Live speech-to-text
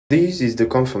This is the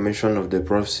confirmation of the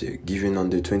prophecy given on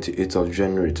the 28th of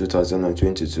January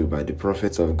 2022 by the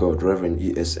prophet of God, Reverend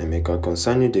E.S. Emeka,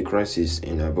 concerning the crisis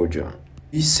in Abuja.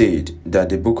 He said that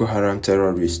the Boko Haram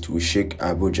terrorists will shake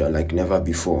Abuja like never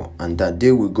before and that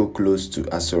they will go close to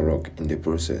Aso Rock in the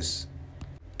process.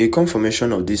 A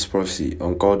confirmation of this prophecy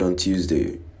occurred on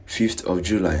Tuesday, 5th of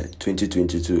July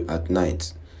 2022 at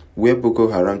night, where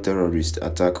Boko Haram terrorists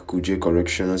attacked Kuje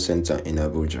Correctional Center in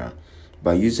Abuja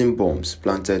by using bombs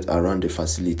planted around the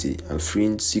facility and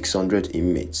freeing 600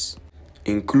 inmates,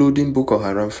 including Boko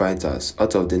Haram fighters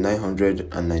out of the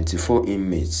 994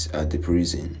 inmates at the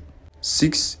prison.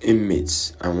 6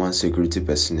 inmates and 1 security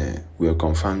personnel were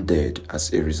confirmed dead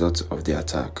as a result of the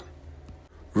attack.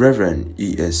 Reverend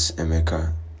E.S.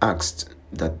 Emeka asked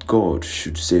that God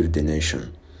should save the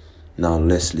nation. Now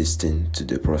let's listen to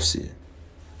the prophecy.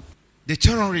 The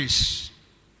terrorists,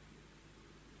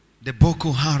 the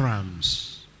Boko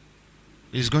Harams,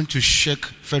 is going to shake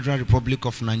Federal Republic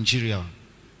of Nigeria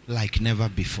like never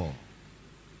before.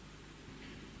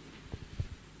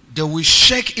 They will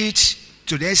shake it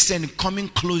to the extent coming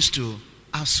close to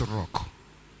Aso Rock,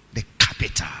 the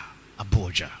capital,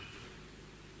 Abuja.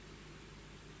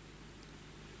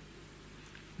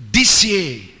 This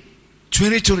year,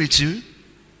 2022,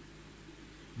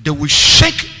 they will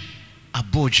shake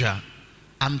Abuja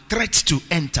and threat to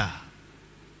enter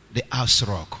the Aso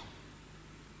Rock.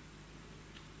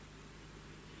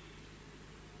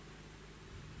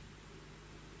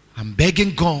 I'm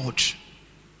begging God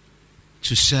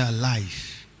to stay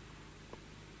alive.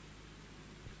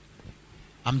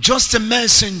 I'm just a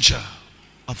messenger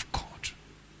of God.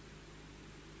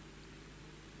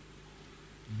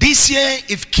 This year,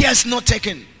 if care is not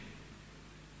taken,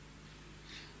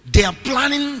 they are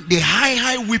planning the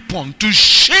high weapon to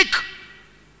shake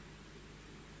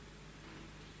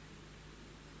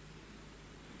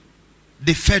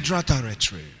the federal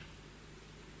territory,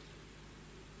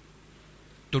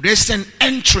 to the extent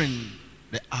entering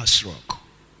the Aso Rock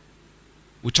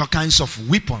with all kinds of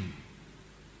weapon.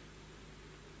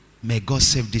 May God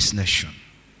save this nation.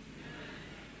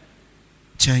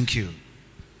 Thank you.